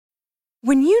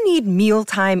When you need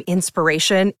mealtime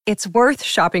inspiration, it's worth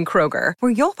shopping Kroger,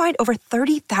 where you'll find over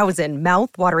 30,000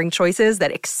 mouth-watering choices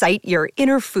that excite your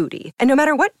inner foodie. And no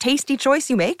matter what tasty choice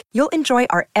you make, you'll enjoy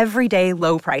our everyday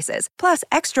low prices, plus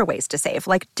extra ways to save,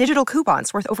 like digital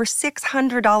coupons worth over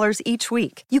 $600 each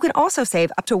week. You can also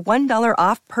save up to $1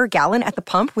 off per gallon at the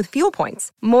pump with fuel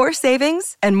points. More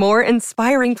savings and more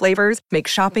inspiring flavors make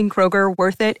shopping Kroger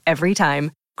worth it every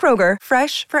time. Kroger,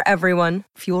 fresh for everyone.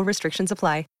 Fuel restrictions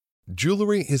apply.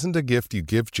 Jewelry isn't a gift you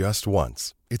give just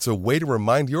once. It's a way to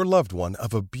remind your loved one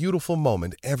of a beautiful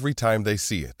moment every time they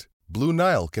see it. Blue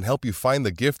Nile can help you find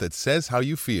the gift that says how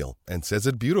you feel and says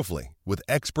it beautifully, with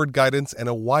expert guidance and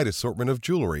a wide assortment of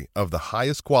jewelry of the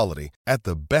highest quality at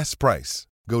the best price.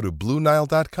 Go to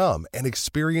BlueNile.com and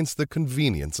experience the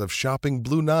convenience of shopping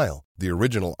Blue Nile, the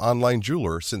original online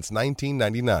jeweler since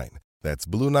 1999. That's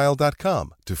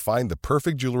BlueNile.com to find the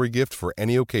perfect jewelry gift for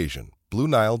any occasion.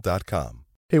 BlueNile.com.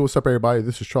 Hey, what's up, everybody?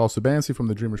 This is Charles Sabansi from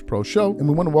the Dreamers Pro Show, and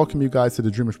we want to welcome you guys to the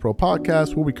Dreamers Pro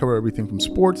Podcast, where we cover everything from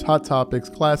sports, hot topics,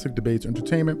 classic debates,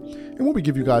 entertainment, and where we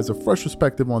give you guys a fresh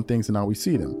perspective on things and how we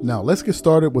see them. Now, let's get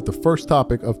started with the first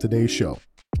topic of today's show.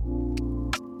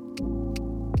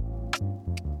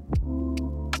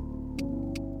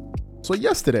 So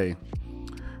yesterday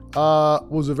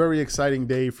was a very exciting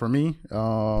day for me.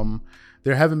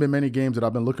 There haven't been many games that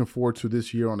I've been looking forward to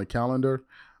this year on the calendar.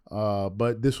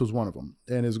 But this was one of them,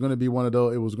 and it's going to be one of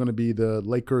those. It was going to be the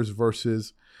Lakers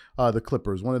versus the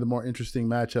Clippers, one of the more interesting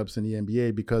matchups in the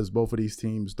NBA because both of these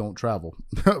teams don't travel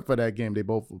for that game. They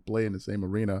both play in the same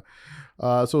arena,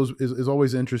 so it's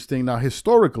always interesting. Now,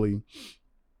 historically,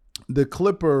 the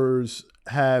Clippers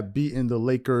have beaten the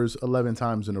Lakers 11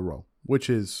 times in a row, which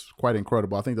is quite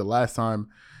incredible. I think the last time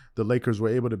the Lakers were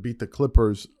able to beat the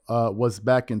Clippers was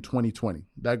back in 2020.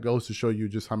 That goes to show you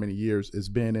just how many years it's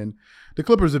been. And the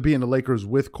Clippers have beaten the Lakers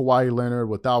with Kawhi Leonard,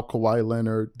 without Kawhi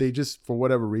Leonard. They just, for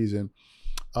whatever reason,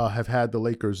 have had the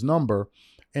Lakers number.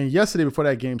 And yesterday, before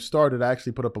that game started, I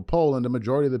actually put up a poll, and the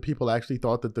majority of the people actually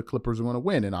thought that the Clippers were going to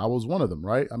win. And I was one of them,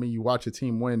 right? I mean, you watch a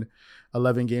team win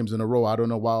 11 games in a row. I don't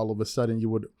know why all of a sudden you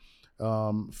would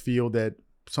feel that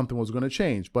something was going to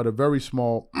change. But a very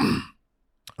small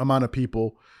amount of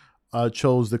people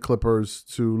chose the Clippers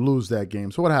to lose that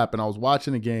game. So what happened? I was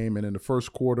watching the game, and in the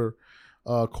first quarter,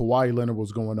 Kawhi Leonard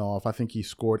was going off. I think he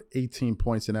scored 18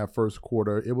 points in that first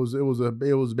quarter. It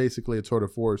was basically a tour de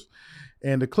force.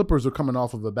 And the Clippers are coming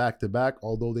off of a back-to-back,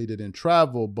 although they didn't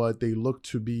travel, but they looked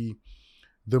to be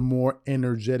the more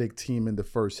energetic team in the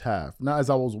first half. Now, as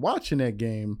I was watching that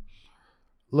game,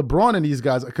 LeBron and these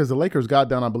guys, because the Lakers got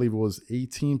down, I believe it was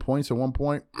 18 points at one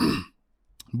point,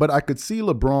 but I could see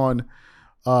LeBron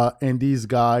and these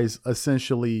guys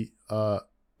essentially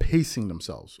pacing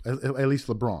themselves, at least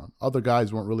LeBron. Other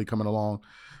guys weren't really coming along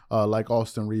like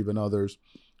Austin Reeves and others.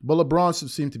 But LeBron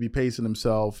seemed to be pacing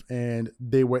himself, and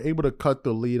they were able to cut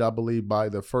the lead, I believe, by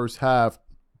the first half.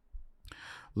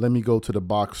 Let me go to the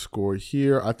box score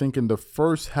here. I think in the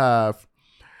first half,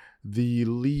 the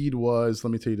lead was,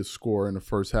 let me tell you the score in the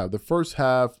first half. The first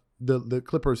half, the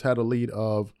Clippers had a lead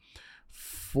of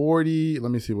 40,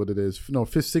 let me see what it is. No,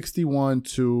 61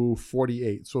 to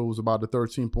 48. So it was about a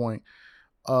 13-point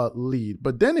lead.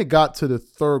 But then it got to the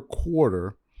third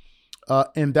quarter,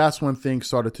 and that's when things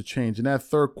started to change. In that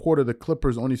third quarter, the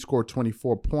Clippers only scored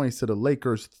 24 points to the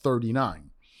Lakers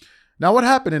 39. Now, what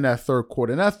happened in that third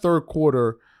quarter? In that third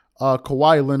quarter,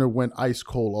 Kawhi Leonard went ice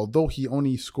cold. Although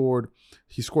he scored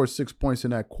 6 points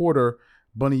in that quarter,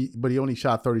 but he only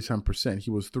shot 37%.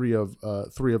 He was 3 of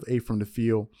 8 from the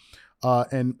field.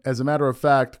 And as a matter of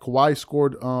fact, Kawhi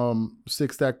scored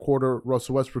 6 that quarter.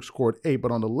 Russell Westbrook scored 8.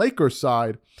 But on the Lakers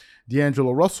side,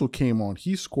 D'Angelo Russell came on.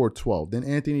 He scored 12. Then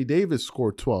Anthony Davis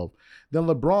scored 12. Then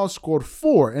LeBron scored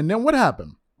 4. And then what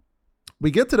happened?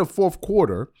 We get to the fourth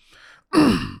quarter,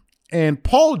 and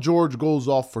Paul George goes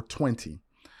off for 20.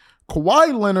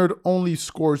 Kawhi Leonard only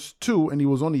scores 2, and he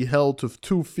was only held to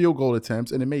 2 field goal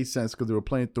attempts. And it made sense because they were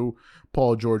playing through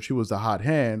Paul George. He was the hot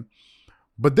hand.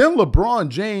 But then LeBron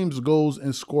James goes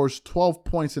and scores 12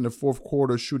 points in the fourth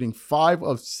quarter, shooting 5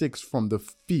 of 6 from the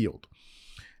field.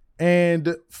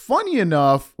 And funny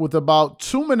enough, with about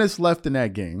 2 minutes left in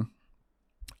that game,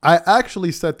 I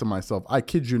actually said to myself, I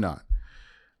kid you not,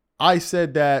 I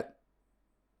said that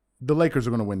the Lakers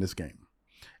are going to win this game.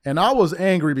 And I was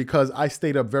angry because I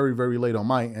stayed up very, very late on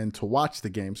my end to watch the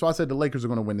game. So I said the Lakers are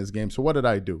going to win this game. So what did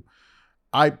I do?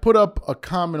 I put up a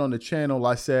comment on the channel.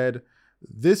 I said,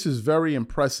 this is very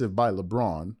impressive by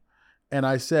LeBron. And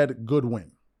I said, good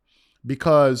win.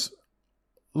 Because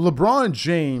LeBron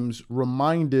James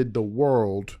reminded the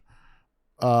world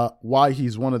why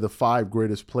he's one of the 5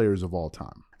 greatest players of all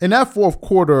time. In that fourth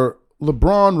quarter,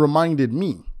 LeBron reminded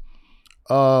me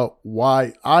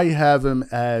why I have him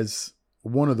as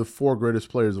one of the 4 greatest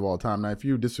players of all time. Now, if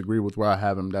you disagree with where I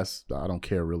have him, I don't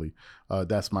care really.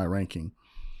 That's my ranking.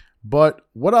 But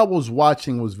what I was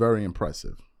watching was very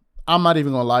impressive. I'm not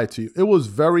even going to lie to you. It was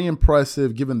very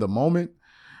impressive given the moment,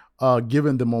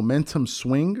 given the momentum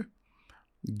swing,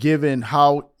 given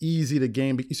how easy the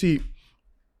game. You see,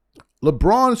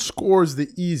 LeBron scores the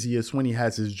easiest when he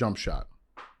has his jump shot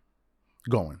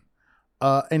going.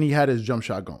 And he had his jump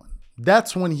shot going.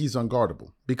 That's when he's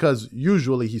unguardable because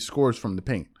usually he scores from the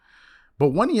paint. But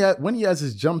when he has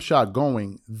his jump shot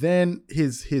going, then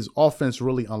his offense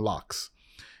really unlocks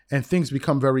and things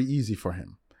become very easy for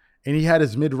him. And he had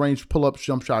his mid-range pull-up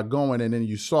jump shot going, and then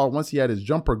you saw once he had his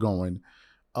jumper going,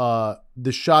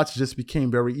 the shots just became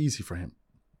very easy for him.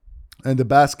 And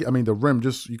the rim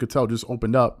you could tell just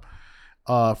opened up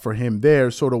for him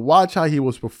there. So to watch how he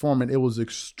was performing, it was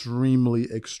extremely,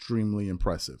 extremely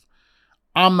impressive.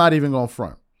 I'm not even going to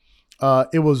front.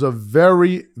 It was a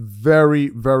very, very,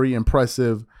 very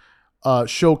impressive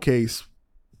showcase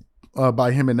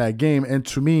by him in that game. And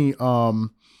to me,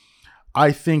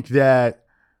 I think that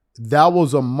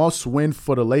was a must-win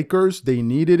for the Lakers. They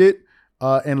needed it.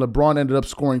 And LeBron ended up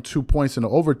scoring 2 points in the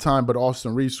overtime, but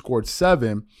Austin Reeves scored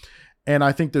 7. And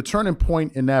I think the turning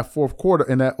point in that fourth quarter,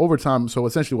 in that overtime, so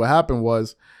essentially what happened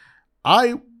was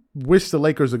I wish the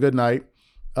Lakers a good night.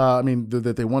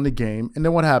 That they won the game. And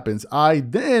then what happens? I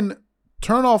then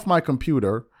turn off my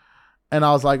computer and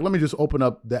I was like, let me just open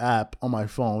up the app on my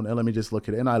phone and let me just look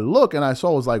at it. And I look and I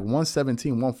saw it was like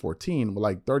 117, 114 with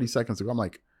like 30 seconds ago. I'm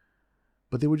like,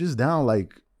 but they were just down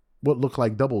like what looked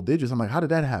like double digits. I'm like, how did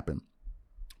that happen?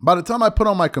 By the time I put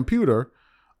on my computer,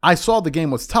 I saw the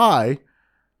game was tie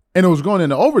and it was going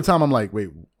into overtime. I'm like,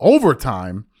 wait,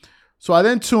 overtime? So I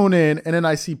then tune in and then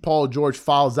I see Paul George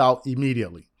fouls out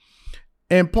immediately.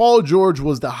 And Paul George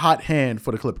was the hot hand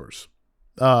for the Clippers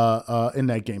in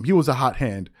that game. He was a hot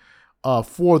hand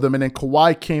for them. And then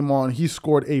Kawhi came on. He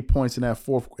scored 8 points in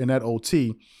that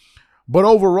OT. But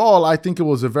overall, I think it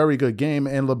was a very good game.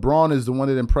 And LeBron is the one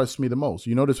that impressed me the most.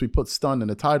 You notice we put stunned in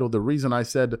the title. The reason I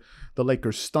said the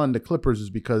Lakers stunned the Clippers is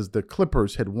because the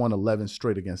Clippers had won 11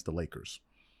 straight against the Lakers.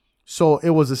 So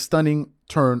it was a stunning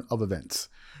turn of events.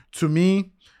 To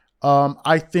me,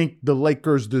 I think the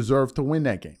Lakers deserve to win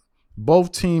that game.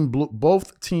 Both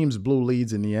teams blew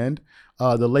leads in the end.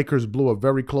 The Lakers blew a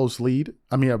very close lead.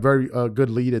 A very good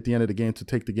lead at the end of the game to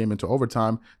take the game into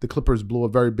overtime. The Clippers blew a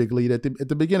very big lead at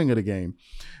the beginning of the game.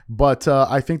 But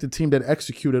I think the team that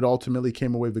executed ultimately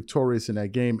came away victorious in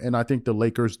that game, and I think the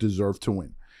Lakers deserve to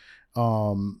win.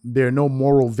 There are no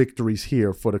moral victories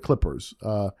here for the Clippers.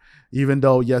 Even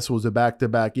though, yes, it was a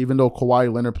back-to-back, even though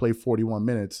Kawhi Leonard played 41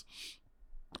 minutes,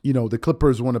 the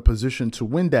Clippers were in a position to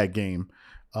win that game.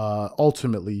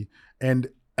 Ultimately. And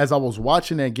as I was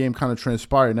watching that game kind of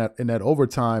transpire in that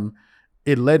overtime,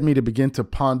 it led me to begin to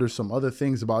ponder some other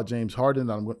things about James Harden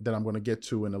that I'm going to get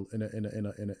to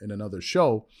in another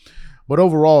show. But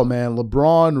overall, man,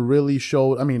 LeBron really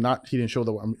showed. He didn't show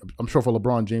that. I'm sure for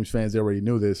LeBron James fans, they already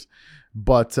knew this,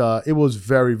 but it was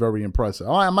very, very impressive.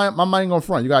 I'm not even going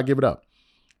front. You got to give it up.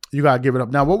 You got to give it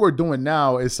up. Now, what we're doing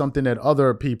now is something that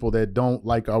other people that don't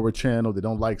like our channel, that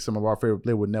don't like some of our favorite,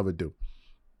 they would never do.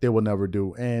 They will never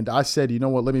do. And I said, you know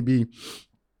what? Let me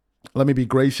be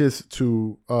gracious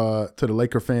to the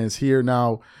Laker fans here.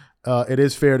 Now, it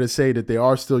is fair to say that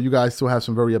you guys still have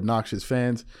some very obnoxious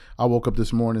fans. I woke up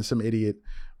this morning, some idiot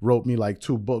wrote me like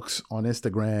 2 books on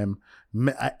Instagram,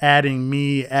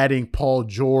 adding Paul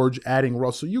George, adding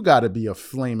Russell. You got to be a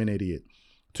flaming idiot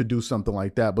to do something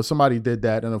like that. But somebody did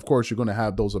that. And of course, you're going to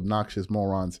have those obnoxious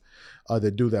morons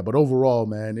that do that. But overall,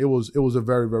 man, it was a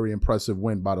very, very impressive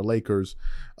win by the Lakers.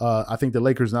 I think the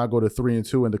Lakers now go to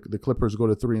 3-2 and the Clippers go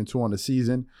to 3-2 on the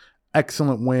season.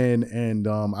 Excellent win. And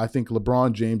I think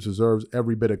LeBron James deserves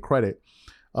every bit of credit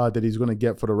that he's going to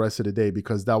get for the rest of the day,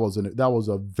 because that was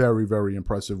a very, very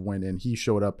impressive win. And he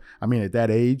showed up, at that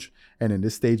age and in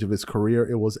this stage of his career,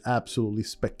 it was absolutely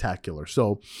spectacular.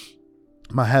 So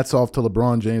my hat's off to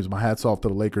LeBron James. My hat's off to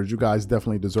the Lakers. You guys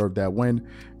definitely deserve that win.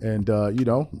 And,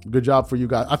 good job for you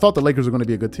guys. I thought the Lakers were going to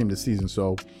be a good team this season,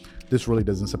 so this really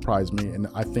doesn't surprise me. And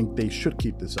I think they should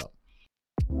keep this up.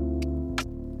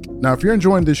 Now, if you're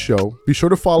enjoying this show, be sure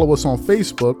to follow us on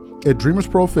Facebook at Dreamers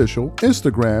Pro Official,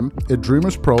 Instagram at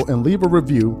Dreamers Pro, and leave a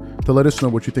review to let us know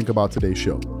what you think about today's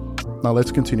show. Now,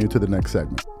 let's continue to the next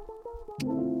segment.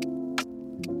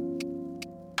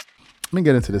 Let me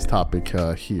get into this topic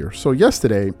here. So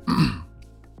yesterday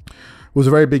was a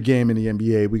very big game in the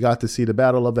NBA. We got to see the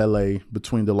Battle of LA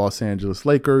between the Los Angeles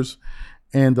Lakers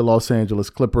and the Los Angeles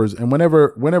Clippers. And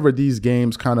whenever these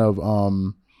games kind of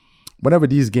whenever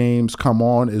these games come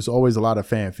on, there's always a lot of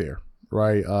fanfare,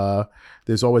 right?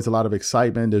 There's always a lot of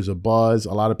excitement. There's a buzz.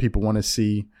 A lot of people want to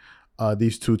see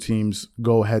these two teams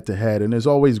go head to head, and there's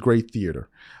always great theater.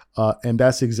 And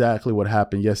that's exactly what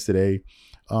happened yesterday.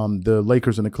 The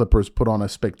Lakers and the Clippers put on a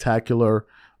spectacular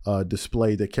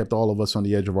display that kept all of us on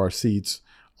the edge of our seats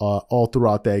all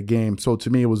throughout that game. So to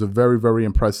me, it was a very, very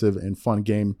impressive and fun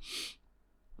game.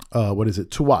 To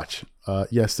watch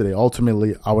yesterday.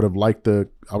 Ultimately, I would have liked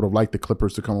the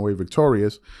Clippers to come away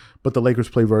victorious, but the Lakers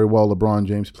played very well. LeBron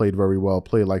James played very well,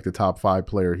 played like the top 5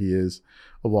 player he is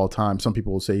of all time. Some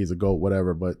people will say he's a GOAT,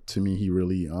 whatever, but to me, he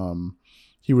really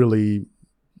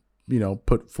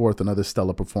put forth another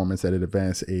stellar performance at an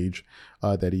advanced age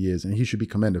that he is, and he should be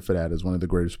commended for that as one of the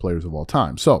greatest players of all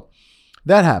time. So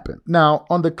that happened. Now,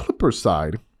 on the Clippers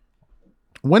side,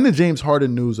 when the James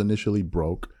Harden news initially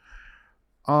broke,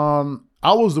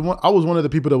 I was one of the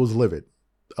people that was livid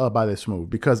by this move,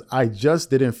 because I just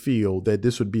didn't feel that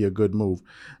this would be a good move.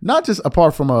 Not just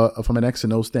apart from an X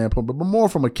and O standpoint, but more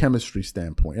from a chemistry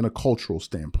standpoint and a cultural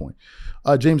standpoint.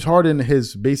 James Harden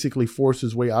has basically forced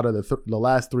his way out of the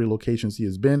last 3 locations he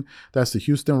has been. That's the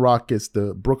Houston Rockets,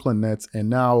 the Brooklyn Nets, and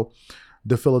now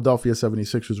the Philadelphia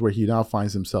 76ers, where he now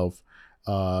finds himself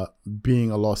being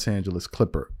a Los Angeles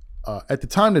Clipper. At the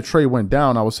time the trade went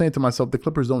down, I was saying to myself, the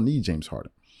Clippers don't need James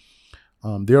Harden.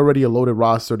 They're already a loaded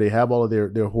roster. They have all of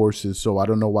their horses, so I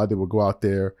don't know why they would go out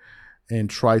there and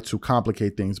try to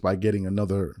complicate things by getting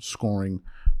another scoring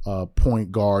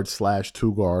point guard /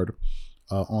 2 guard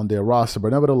on their roster.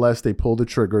 But nevertheless, they pulled the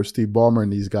trigger. Steve Ballmer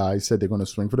and these guys said they're going to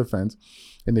swing for the fence,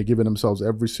 and they're giving themselves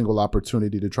every single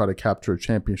opportunity to try to capture a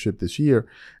championship this year.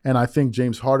 And I think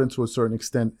James Harden, to a certain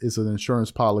extent, is an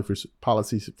insurance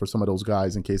policy for some of those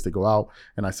guys in case they go out.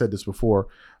 And I said this before,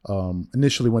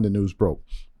 initially when the news broke.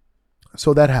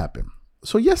 So that happened.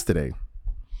 So yesterday,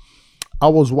 I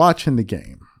was watching the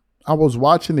game.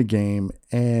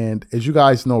 And as you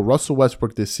guys know, Russell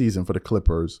Westbrook this season for the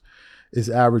Clippers is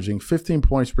averaging 15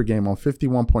 points per game on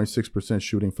 51.6%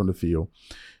 shooting from the field.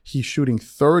 He's shooting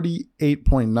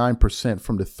 38.9%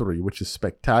 from the 3, which is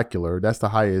spectacular. That's the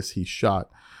highest he shot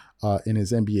in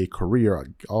his NBA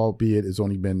career, albeit it's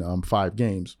only been 5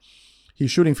 games.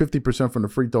 He's shooting 50% from the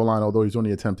free throw line, although he's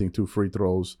only attempting 2 free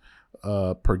throws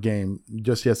per game.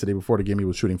 Just yesterday, before the game, he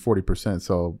was shooting 40%,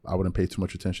 so I wouldn't pay too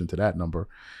much attention to that number.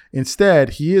 Instead,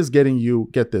 he is getting you,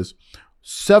 get this,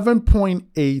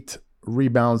 7.8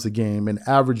 rebounds a game and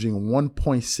averaging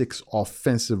 1.6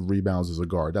 offensive rebounds as a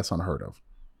guard. That's unheard of.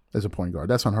 As a point guard,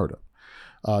 that's unheard of.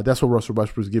 That's what Russell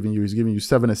Westbrook is giving you. He's giving you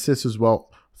 7 assists as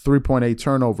well, 3.8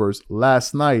 turnovers.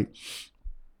 Last night,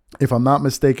 if I'm not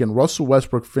mistaken, Russell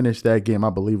Westbrook finished that game, I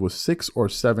believe, with 6 or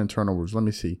 7 turnovers. Let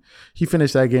me see. He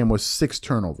finished that game with 6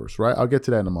 turnovers, right? I'll get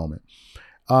to that in a moment.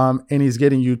 And he's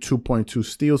getting you 2.2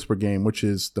 steals per game, which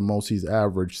is the most he's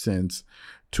averaged since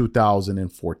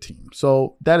 2014.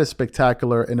 So that is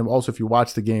spectacular. And also, if you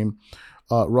watch the game,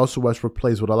 Russell Westbrook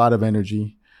plays with a lot of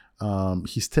energy.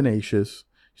 He's tenacious.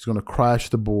 He's going to crash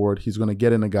the board. He's going to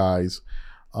get into guys.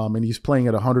 And he's playing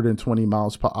at 120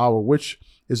 miles per hour, which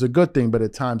is a good thing, but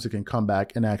at times it can come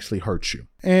back and actually hurt you.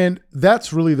 And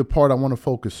that's really the part I want to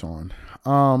focus on.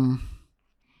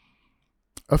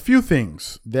 A few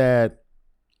things that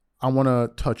I want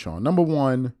to touch on. Number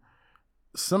one,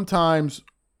 sometimes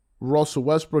Russell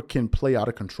Westbrook can play out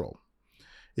of control.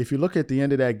 If you look at the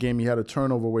end of that game, he had a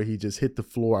turnover where he just hit the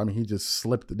floor. I mean, he just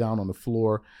slipped down on the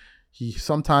floor. He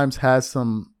sometimes has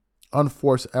some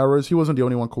unforced errors. He wasn't the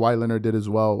only one. Kawhi Leonard did as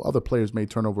well. Other players made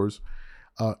turnovers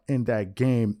in that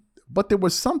game. But there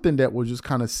was something that was just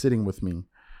kind of sitting with me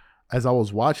as I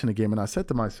was watching the game. And I said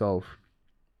to myself,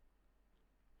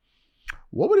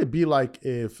 what would it be like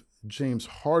if James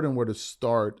Harden were to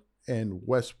start and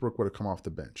Westbrook were to come off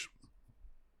the bench?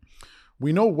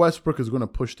 We know Westbrook is going to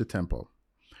push the tempo.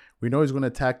 We know he's going to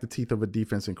attack the teeth of a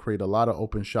defense and create a lot of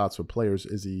open shots for players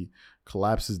as he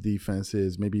collapses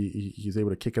defenses. Maybe he's able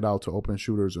to kick it out to open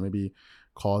shooters, or maybe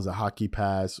cause a hockey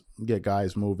pass, get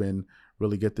guys moving,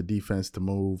 really get the defense to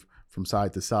move from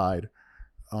side to side.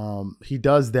 He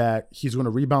does that. He's going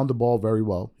to rebound the ball very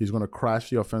well. He's going to crash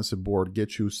the offensive board,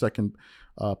 get you second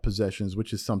possessions,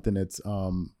 which is something that's,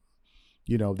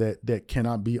 that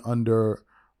cannot be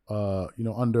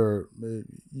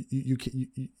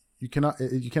You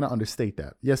cannot understate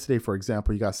that. Yesterday, for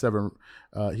example, he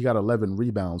got 11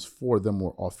 rebounds. 4 of them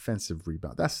were offensive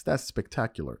rebounds. That's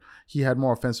spectacular. He had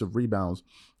more offensive rebounds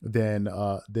than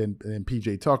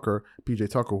PJ Tucker. PJ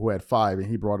Tucker, who had 5, and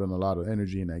he brought in a lot of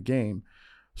energy in that game.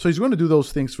 So he's going to do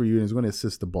those things for you, and he's going to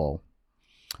assist the ball.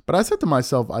 But I said to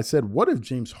myself, what if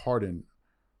James Harden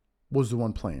was the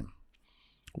one playing?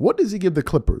 What does he give the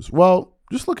Clippers? Well,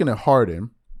 just looking at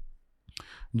Harden,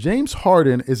 James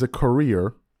Harden is a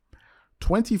career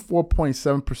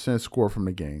 24.7% score from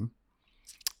the game.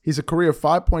 He's a career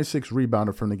 5.6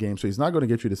 rebounder from the game, so he's not going to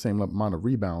get you the same amount of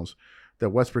rebounds that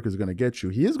Westbrook is going to get you.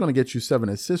 He is going to get you 7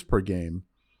 assists per game.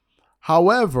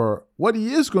 However, what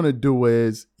he is going to do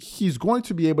is he's going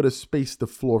to be able to space the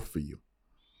floor for you.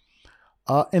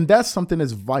 And that's something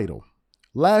that's vital.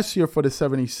 Last year for the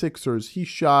 76ers, he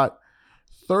shot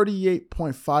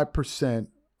 38.5%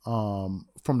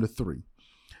 from the three.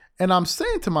 And I'm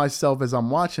saying to myself as I'm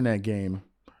watching that game,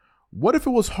 what if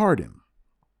it was Harden?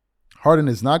 Harden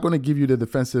is not going to give you the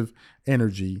defensive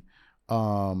energy.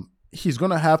 He's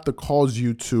going to have to cause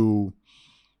you to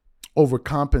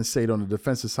overcompensate on the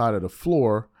defensive side of the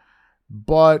floor,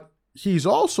 but he's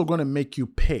also going to make you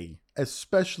pay,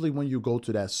 especially when you go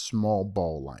to that small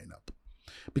ball lineup.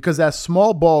 Because that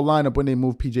small ball lineup, when they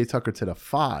move PJ Tucker to the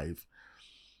 5,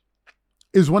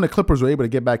 is when the Clippers were able to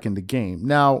get back in the game.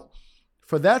 Now,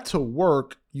 for that to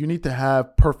work, you need to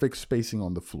have perfect spacing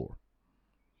on the floor.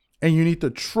 And you need to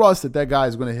trust that that guy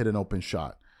is going to hit an open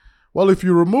shot. Well, if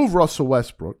you remove Russell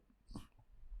Westbrook,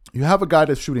 you have a guy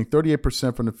that's shooting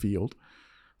 38% from the field,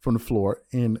 from the floor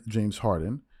in James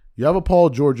Harden. You have a Paul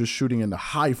George who's shooting in the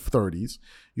high 30s.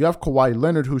 You have Kawhi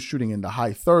Leonard who's shooting in the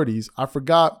high 30s. I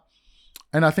forgot,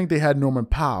 and I think they had Norman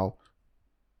Powell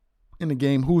in the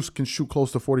game who can shoot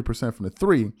close to 40% from the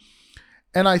 3.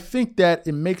 And I think that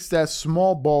it makes that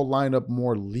small ball lineup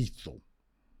more lethal.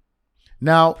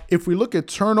 Now, if we look at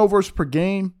turnovers per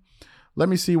game, let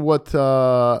me see what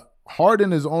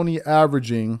Harden is only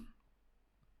averaging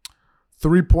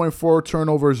 3.4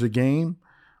 turnovers a game.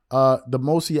 The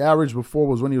most he averaged before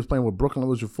was when he was playing with Brooklyn,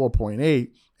 which was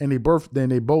 4.8,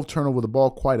 and they both turn over the ball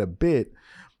quite a bit.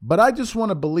 But I just want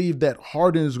to believe that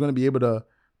Harden is going to be able to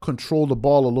control the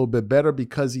ball a little bit better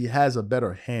because he has a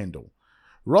better handle.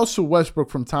 Russell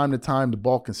Westbrook, from time to time, the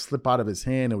ball can slip out of his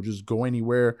hand. It will just go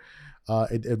anywhere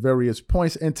at various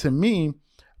points. And to me,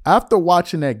 after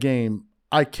watching that game,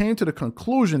 I came to the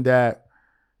conclusion that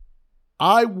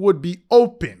I would be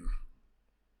open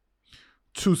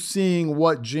to seeing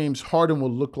what James Harden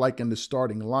will look like in the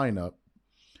starting lineup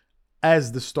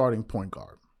as the starting point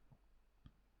guard.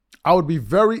 I would be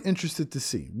very interested to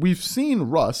see. We've seen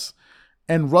Russ,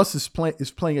 and Russ is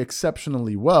playing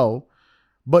exceptionally well.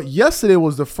 But yesterday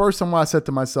was the first time I said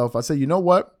to myself, I said, you know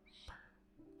what?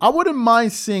 I wouldn't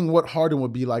mind seeing what Harden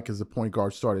would be like as a point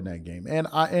guard starting that game. And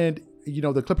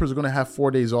the Clippers are going to have 4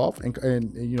 days off, and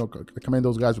I commend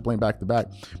those guys for playing back to back,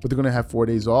 but they're going to have 4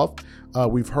 days off.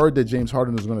 We've heard that James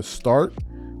Harden is going to start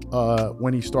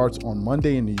when he starts on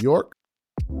Monday in New York.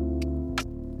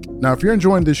 Now, if you're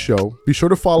enjoying this show, be sure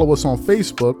to follow us on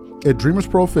Facebook at Dreamers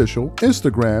Pro Official,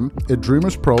 Instagram at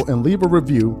Dreamers Pro, and leave a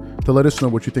review to let us know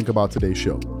what you think about today's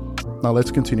show. Now,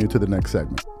 let's continue to the next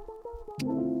segment.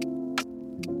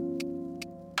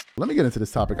 Let me get into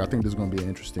this topic. I think this is going to be an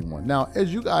interesting one. Now,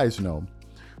 as you guys know,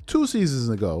 2 seasons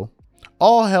ago,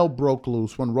 all hell broke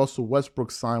loose when Russell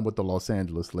Westbrook signed with the Los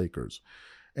Angeles Lakers.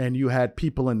 And you had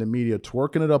people in the media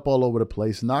twerking it up all over the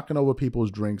place, knocking over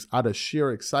people's drinks out of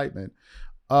sheer excitement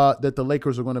that the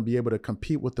Lakers are going to be able to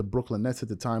compete with the Brooklyn Nets at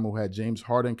the time, who had James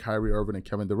Harden, Kyrie Irving, and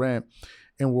Kevin Durant.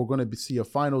 And we're going to see a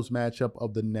finals matchup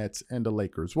of the Nets and the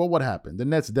Lakers. Well, what happened? The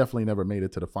Nets definitely never made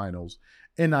it to the finals,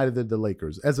 and neither did the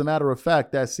Lakers. As a matter of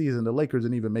fact, that season, the Lakers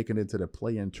didn't even make it into the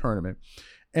play-in tournament.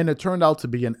 And it turned out to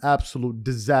be an absolute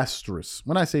disastrous,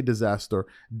 when I say disaster,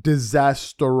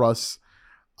 disastrous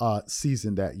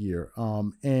season that year.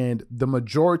 And the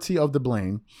majority of the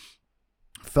blame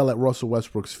fell at Russell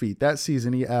Westbrook's feet. That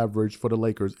season, he averaged for the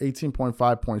Lakers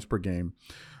 18.5 points per game.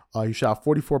 He shot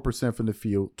 44% from the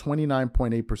field,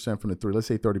 29.8% from the 3. Let's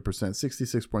say 30%,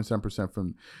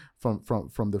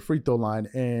 66.7% from the free throw line.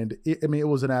 And it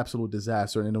was an absolute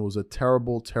disaster, and it was a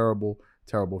terrible, terrible,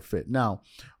 terrible fit. Now,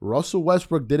 Russell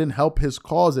Westbrook didn't help his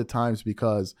cause at times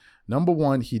because, number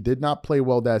one, he did not play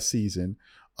well that season.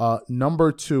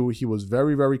 Number two, he was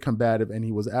very, very combative, and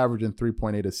he was averaging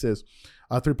 3.8 assists,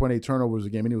 3.8 turnovers a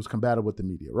game, and he was combative with the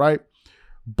media, right?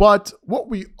 But what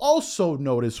we also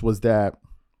noticed was that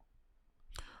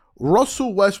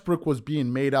Russell Westbrook was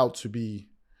being made out to be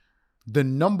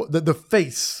the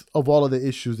face of all of the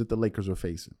issues that the Lakers were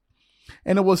facing.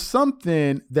 And it was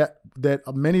something that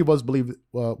many of us believe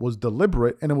was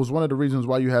deliberate, and it was one of the reasons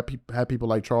why you had people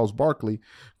like Charles Barkley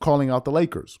calling out the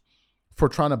Lakers for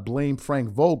trying to blame Frank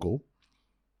Vogel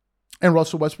and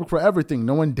Russell Westbrook for everything,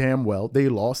 knowing damn well they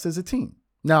lost as a team.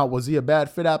 Now, was he a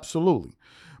bad fit? Absolutely.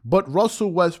 But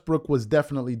Russell Westbrook was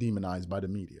definitely demonized by the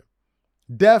media.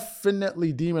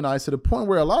 definitely demonized to the point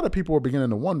where a lot of people were beginning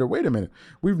to wonder, wait a minute,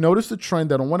 we've noticed a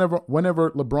trend that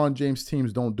whenever LeBron James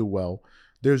teams don't do well,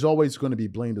 there's always going to be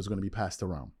blame that's going to be passed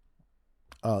around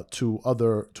to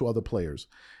other players.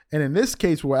 And in this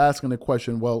case, we're asking the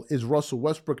question, well, is Russell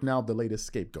Westbrook now the latest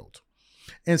scapegoat?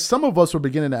 And some of us were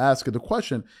beginning to ask the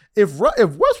question, if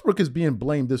Westbrook is being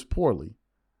blamed this poorly,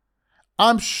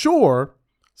 I'm sure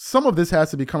some of this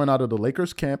has to be coming out of the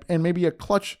Lakers camp and maybe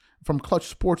from Clutch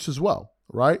Sports as well,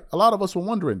 right? A lot of us were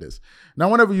wondering this. Now,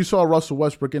 whenever you saw Russell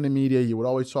Westbrook in the media, you would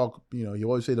always talk, you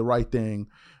always say the right thing.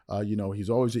 He's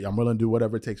always, I'm willing to do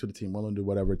whatever it takes for the team, willing to do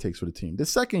whatever it takes for the team. The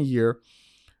second year,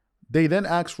 they then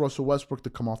asked Russell Westbrook to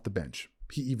come off the bench.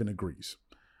 He even agrees.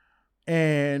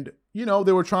 And,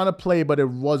 they were trying to play, but it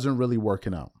wasn't really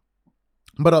working out.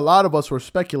 But a lot of us were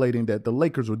speculating that the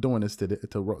Lakers were doing this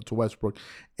to Westbrook.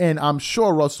 And I'm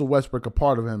sure Russell Westbrook, a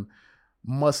part of him,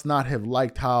 must not have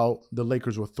liked how the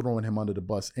Lakers were throwing him under the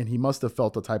bus. And he must have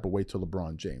felt the type of way to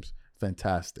LeBron James.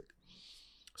 Fantastic.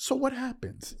 So what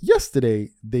happens?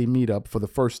 Yesterday, they meet up for the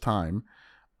first time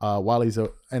while he's as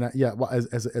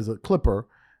a Clipper.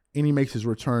 And he makes his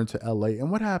return to LA.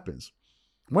 And what happens?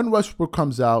 When Westbrook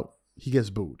comes out, he gets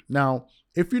booed. Now,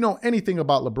 if you know anything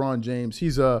about LeBron James,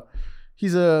 he's a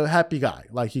happy guy.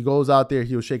 Like, he goes out there,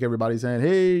 he'll shake everybody's hand.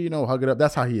 Hey, hug it up.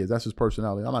 That's how he is. That's his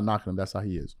personality. I'm not knocking him. That's how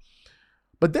he is.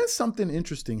 But then something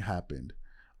interesting happened.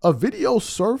 A video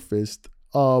surfaced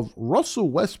of Russell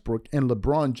Westbrook and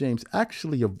LeBron James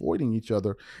actually avoiding each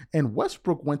other. And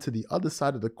Westbrook went to the other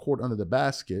side of the court under the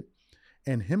basket.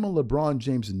 And him and LeBron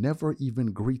James never even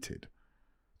greeted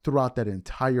throughout that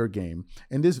entire game.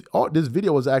 And this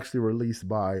video was actually released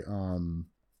by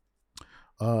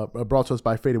brought to us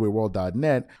by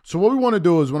fadeawayworld.net. So what we want to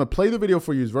do is we want to play the video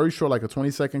for you. It's very short, like a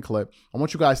 20-second clip. I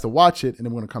want you guys to watch it, and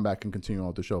then we're going to come back and continue on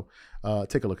with the show.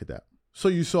 Take a look at that. So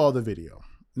you saw the video.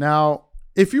 Now,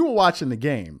 if you were watching the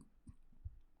game,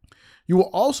 you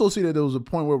will also see that there was a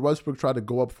point where Westbrook tried to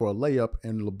go up for a layup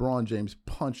and LeBron James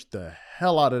punched the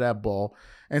hell out of that ball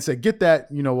and said, get that,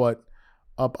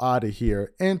 up out of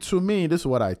here. And to me, this is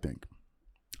what I think.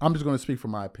 I'm just going to speak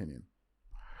from my opinion.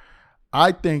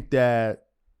 I think that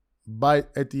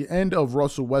at the end of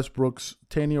Russell Westbrook's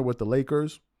tenure with the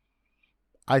Lakers,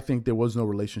 I think there was no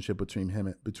relationship between him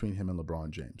and LeBron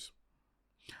James.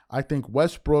 I think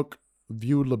Westbrook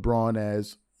viewed LeBron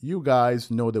as, you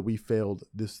guys know that we failed.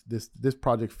 This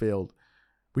project failed.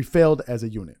 We failed as a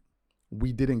unit.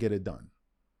 We didn't get it done.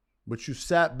 But you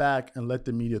sat back and let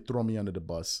the media throw me under the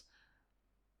bus.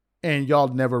 And y'all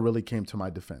never really came to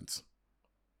my defense.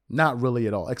 Not really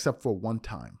at all, except for one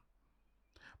time.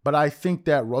 But I think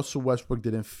that Russell Westbrook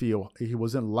he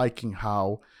wasn't liking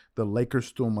how the Lakers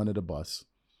threw him under the bus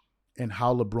and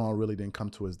how LeBron really didn't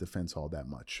come to his defense all that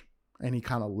much. And he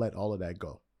kind of let all of that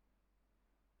go.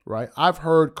 Right? I've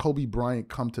heard Kobe Bryant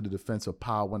come to the defense of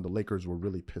Powell when the Lakers were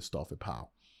really pissed off at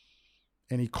Powell.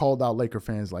 And he called out Laker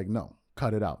fans like, no,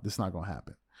 cut it out. This is not going to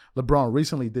happen. LeBron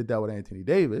recently did that with Anthony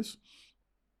Davis,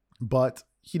 but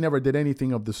he never did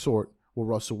anything of the sort with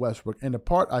Russell Westbrook. And the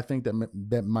part I think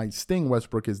that might sting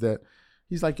Westbrook is that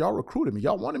he's like, y'all recruited me.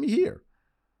 Y'all wanted me here.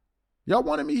 Y'all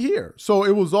wanted me here. So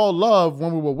it was all love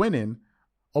when we were winning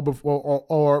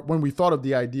or when we thought of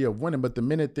the idea of winning. But the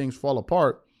minute things fall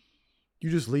apart, you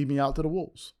just leave me out to the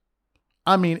wolves.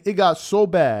 I mean, it got so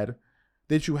bad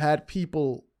that you had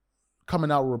people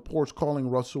coming out with reports calling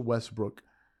Russell Westbrook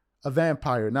a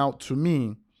vampire. Now, to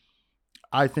me,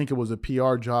 I think it was a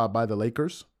PR job by the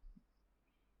Lakers.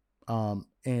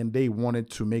 And they wanted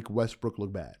to make Westbrook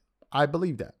look bad. I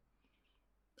believe that.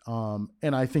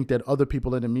 And I think that other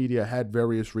people in the media had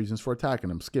various reasons for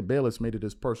attacking him. Skip Bayless made it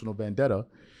his personal vendetta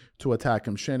to attack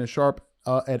him. Shannon Sharp,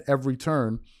 at every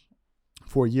turn,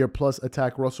 for a year plus,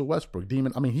 attack Russell Westbrook.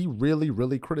 He really,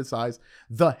 really criticized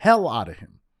the hell out of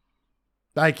him.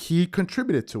 Like, he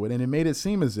contributed to it, and it made it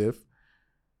seem as if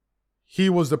he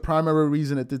was the primary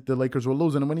reason that the Lakers were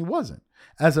losing, and when he wasn't.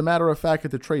 As a matter of fact,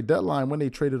 at the trade deadline, when they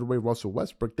traded away Russell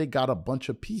Westbrook, they got a bunch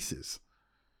of pieces.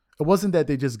 It wasn't that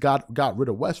they just got rid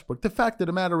of Westbrook. The fact of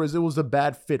the matter is, it was a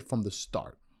bad fit from the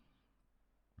start.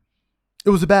 It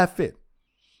was a bad fit.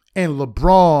 And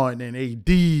LeBron and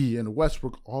AD and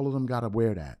Westbrook, all of them got to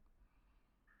wear that.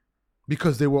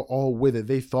 Because they were all with it.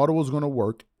 They thought it was going to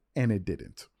work, and it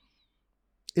didn't.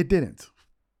 It didn't.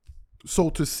 So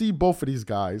to see both of these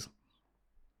guys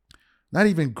not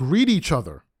even greet each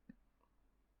other,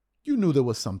 you knew there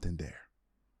was something there.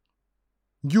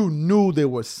 You knew there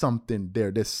was something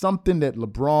there. There's something that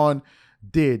LeBron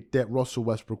did that Russell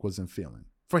Westbrook wasn't feeling.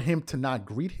 For him to not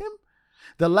greet him?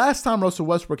 The last time Russell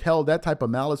Westbrook held that type of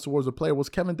malice towards a player was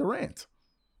Kevin Durant.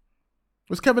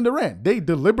 was Kevin Durant. They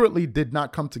deliberately did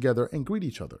not come together and greet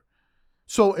each other.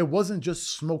 So it wasn't just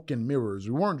smoke and mirrors.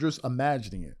 We weren't just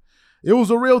imagining it. It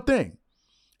was a real thing.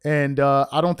 And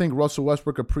I don't think Russell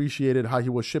Westbrook appreciated how he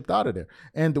was shipped out of there.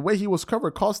 And the way he was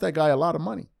covered cost that guy a lot of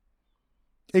money.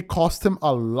 It cost him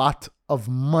a lot of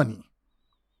money,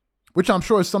 which I'm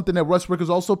sure is something that Westbrook is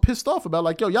also pissed off about.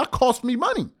 Like, yo, y'all cost me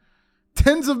money.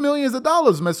 Tens of millions of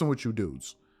dollars messing with you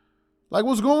dudes. Like,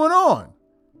 what's going on?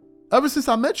 Ever since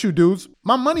I met you dudes,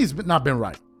 my money's not been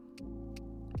right.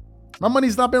 My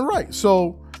money's not been right.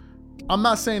 So I'm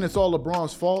not saying it's all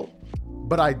LeBron's fault,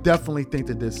 but I definitely think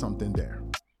that there's something there.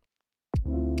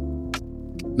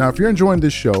 Now, if you're enjoying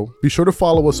this show, be sure to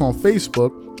follow us on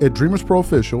Facebook at Dreamers Pro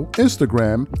Official,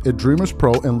 Instagram at Dreamers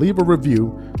Pro, and leave a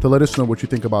review to let us know what you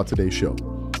think about today's show.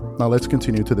 Now, let's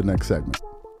continue to the next segment.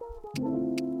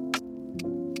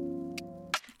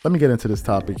 Let me get into this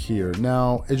topic here.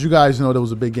 Now, as you guys know, there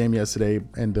was a big game yesterday,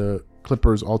 and the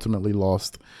Clippers ultimately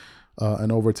lost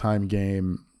an overtime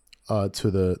game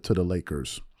to the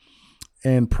Lakers.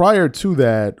 And prior to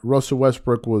that, Russell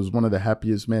Westbrook was one of the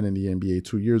happiest men in the NBA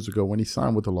 2 years ago when he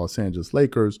signed with the Los Angeles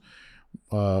Lakers,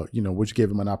 which gave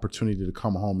him an opportunity to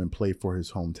come home and play for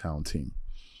his hometown team.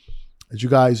 As you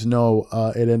guys know,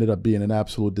 it ended up being an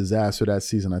absolute disaster that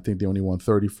season. I think they only won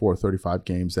 34, 35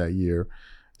 games that year.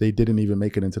 They didn't even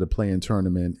make it into the play-in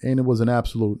tournament. And it was an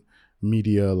absolute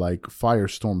media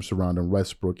firestorm surrounding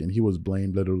Westbrook. And he was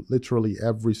blamed literally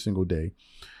every single day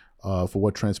for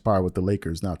what transpired with the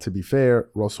Lakers. Now, to be fair,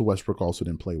 Russell Westbrook also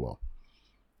didn't play well.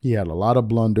 He had a lot of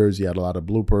blunders. He had a lot of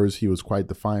bloopers. He was quite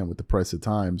defiant with the press at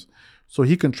times. So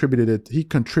he contributed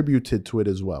to it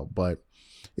as well. But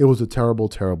it was a terrible,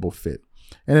 terrible fit.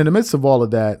 And in the midst of all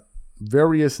of that,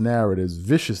 various narratives,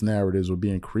 vicious narratives were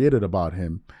being created about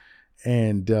him.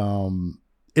 And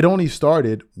it only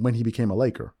started when he became a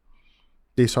Laker.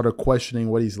 They started questioning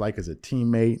what he's like as a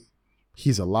teammate.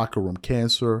 He's a locker room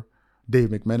cancer. Dave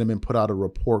McMenamin put out a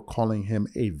report calling him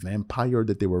a vampire,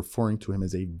 that they were referring to him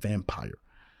as a vampire.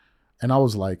 And I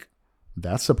was like,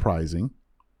 that's surprising.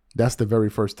 That's the very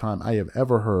first time I have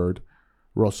ever heard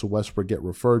Russell Westbrook get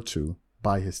referred to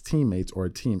by his teammates or a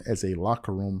team as a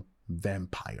locker room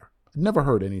vampire. Never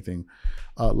heard anything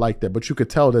like that. But you could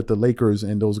tell that the Lakers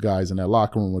and those guys in that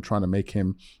locker room were trying to make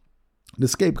him the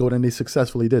scapegoat, and they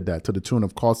successfully did that to the tune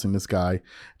of costing this guy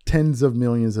tens of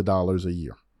millions of dollars a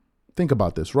year. Think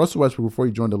about this. Russell Westbrook, before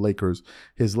he joined the Lakers,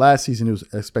 his last season he was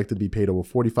expected to be paid over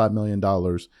 $45 million.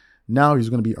 Now he's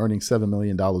going to be earning $7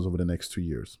 million over the next 2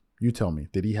 years. You tell me,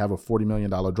 did he have a $40 million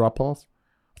drop-off?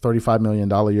 $35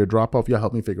 million a year drop-off? Yeah,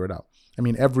 help me figure it out. I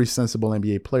mean, every sensible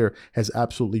NBA player has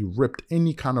absolutely ripped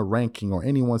any kind of ranking or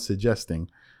anyone suggesting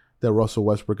that Russell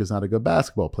Westbrook is not a good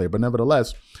basketball player. But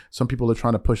nevertheless, some people are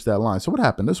trying to push that line. So what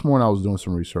happened? This morning I was doing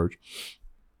some research,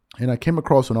 and I came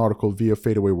across an article via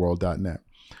fadeawayworld.net.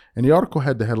 And the article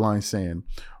had the headline saying,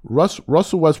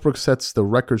 Russell Westbrook sets the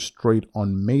record straight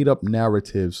on made-up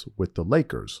narratives with the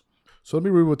Lakers. So let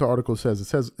me read what the article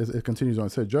says. It continues on.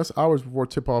 It said, just hours before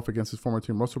tip-off against his former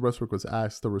team, Russell Westbrook was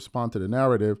asked to respond to the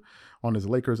narrative on his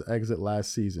Lakers exit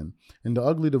last season. In the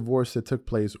ugly divorce that took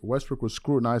place, Westbrook was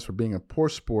scrutinized for being a poor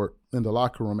sport in the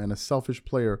locker room and a selfish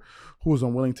player who was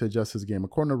unwilling to adjust his game.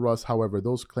 According to Russ, however,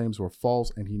 those claims were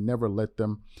false and he never let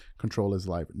them control his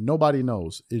life. Nobody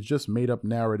knows. It's just made-up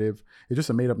narrative. It's just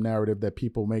a made-up narrative that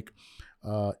people make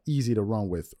easy to run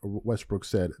with, Westbrook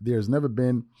said. There's never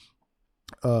been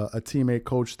a teammate,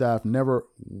 coach, staff, never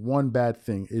one bad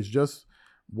thing. It's just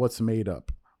what's made up.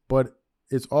 But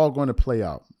it's all going to play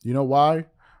out. You know why?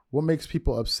 What makes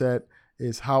people upset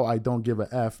is how I don't give a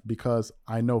F, because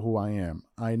I know who I am.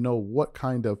 I know what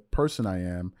kind of person I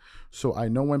am. So I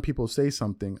know when people say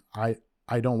something, I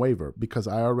don't waver, because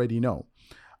I already know.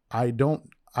 I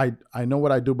know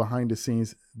what I do behind the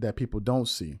scenes that people don't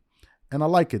see. And I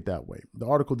like it that way. The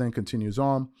article then continues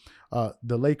on.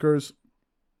 The Lakers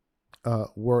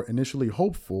were initially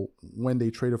hopeful when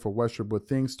they traded for Westbrook, but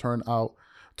things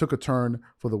took a turn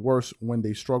for the worse when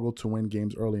they struggled to win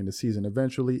games early in the season.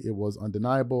 Eventually, it was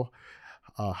undeniable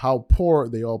how poor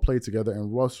they all played together,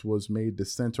 and Russ was made the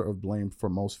center of blame for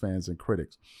most fans and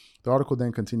critics. The article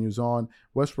then continues on.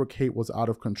 Westbrook hate was out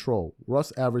of control.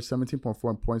 Russ averaged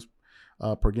 17.4 points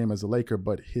per game as a Laker,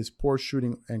 but his poor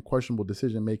shooting and questionable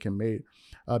decision-making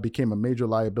became a major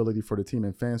liability for the team,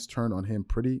 and fans turned on him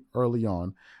pretty early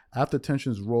on. After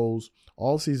tensions rose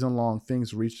all season long,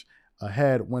 things reached a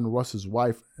head when Russ's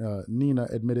wife, Nina,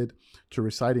 admitted to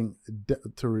reciting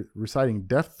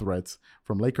death threats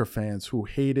from Laker fans who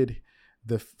hated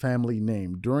the family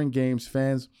name. During games,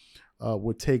 fans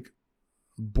would take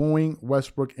booing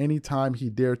Westbrook anytime he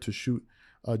dared to shoot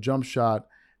a jump shot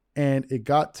And it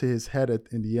got to his head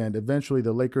in the end. Eventually,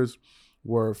 the Lakers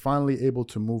were finally able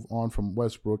to move on from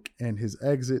Westbrook, and his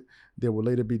exit, there will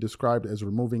later be described as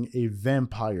removing a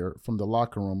vampire from the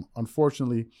locker room.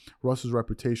 Unfortunately, Russ's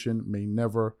reputation may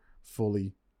never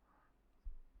fully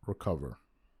recover.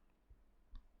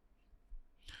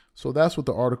 So that's what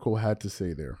the article had to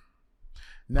say there.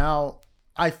 Now,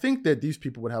 I think that these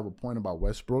people would have a point about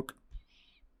Westbrook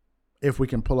if we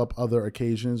can pull up other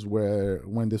occasions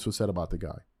when this was said about the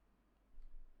guy.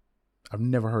 I've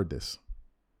never heard this.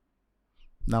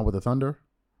 Not with the Thunder,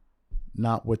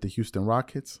 not with the Houston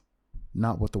Rockets,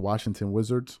 not with the Washington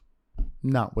Wizards,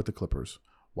 not with the Clippers.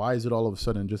 Why is it all of a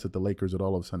sudden just at the Lakers that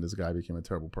all of a sudden this guy became a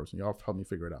terrible person? Y'all help me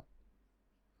figure it out.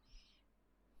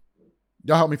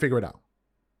 Y'all help me figure it out.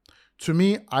 To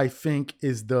me, I think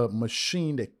is the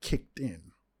machine that kicked in.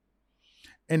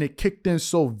 And it kicked in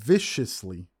so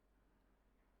viciously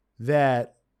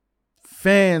that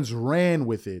fans ran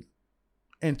with it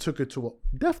and took it to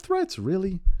death threats.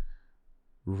 Really?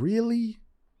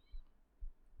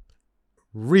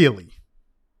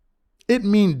 It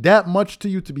mean that much to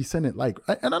you to be sending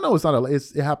and I know it's not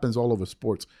it happens all over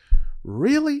sports.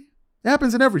 Really? It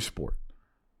happens in every sport.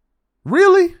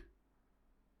 Really?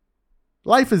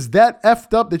 Life is that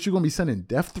effed up that you're going to be sending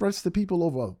death threats to people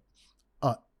over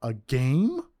a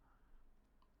game?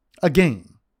 A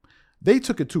game. They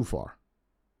took it too far.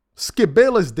 Skip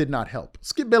Bayless did not help.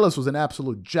 Skip Bayless was an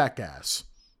absolute jackass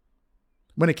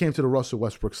when it came to the Russell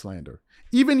Westbrook slander.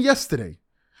 Even yesterday,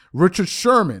 Richard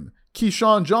Sherman,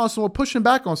 Keyshawn Johnson were pushing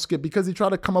back on Skip because he tried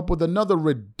to come up with another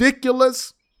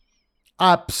ridiculous,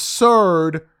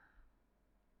 absurd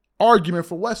argument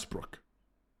for Westbrook.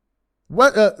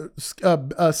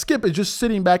 Skip is just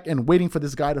sitting back and waiting for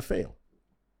this guy to fail.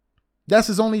 That's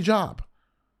his only job.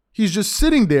 He's just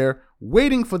sitting there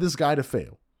waiting for this guy to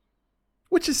fail,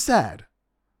 which is sad.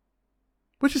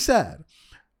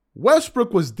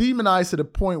 Westbrook was demonized to the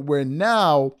point where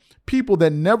now people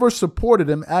that never supported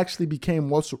him actually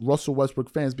became Russell Westbrook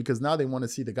fans because now they want to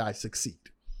see the guy succeed.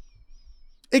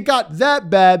 It got that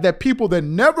bad that people that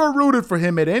never rooted for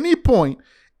him at any point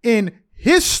in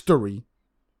history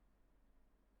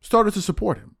started to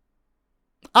support him.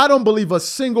 I don't believe a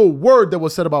single word that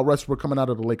was said about Westbrook coming out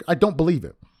of the Lakers. I don't believe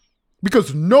it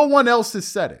because no one else has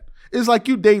said it. It's like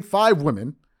you date 5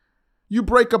 women, you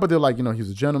break up, but they're like, he was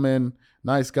a gentleman,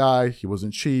 nice guy, he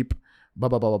wasn't cheap, blah,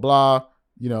 blah, blah, blah,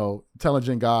 blah,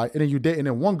 intelligent guy. And then you date, and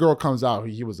then one girl comes out,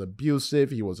 he was abusive,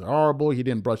 he was horrible, he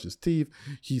didn't brush his teeth,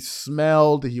 he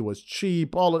smelled, he was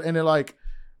cheap, and they're like,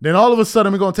 then all of a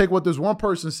sudden we're going to take what this one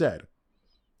person said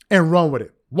and run with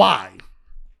it. Why?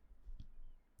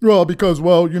 Well, because,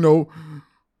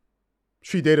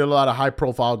 she dated a lot of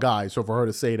high-profile guys, so for her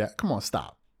to say that, come on,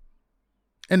 stop.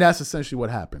 And that's essentially what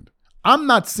happened. I'm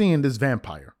not seeing this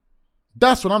vampire.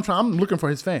 That's what I'm looking for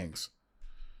his fangs.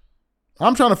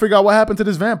 I'm trying to figure out what happened to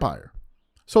this vampire.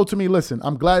 So to me, listen,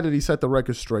 I'm glad that he set the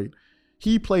record straight.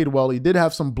 He played well. He did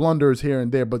have some blunders here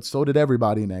and there, but so did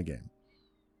everybody in that game.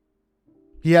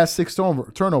 He has 6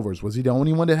 turnovers. Was he the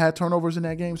only one that had turnovers in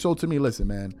that game? So to me, listen,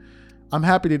 man, I'm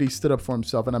happy that he stood up for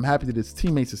himself, and I'm happy that his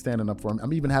teammates are standing up for him.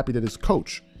 I'm even happy that his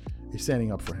coach is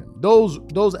standing up for him.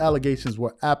 Those allegations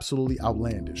were absolutely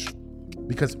outlandish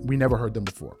because we never heard them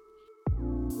before.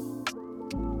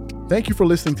 Thank you for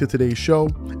listening to today's show,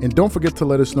 and don't forget to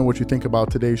let us know what you think about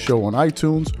today's show on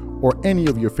iTunes or any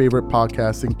of your favorite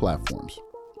podcasting platforms.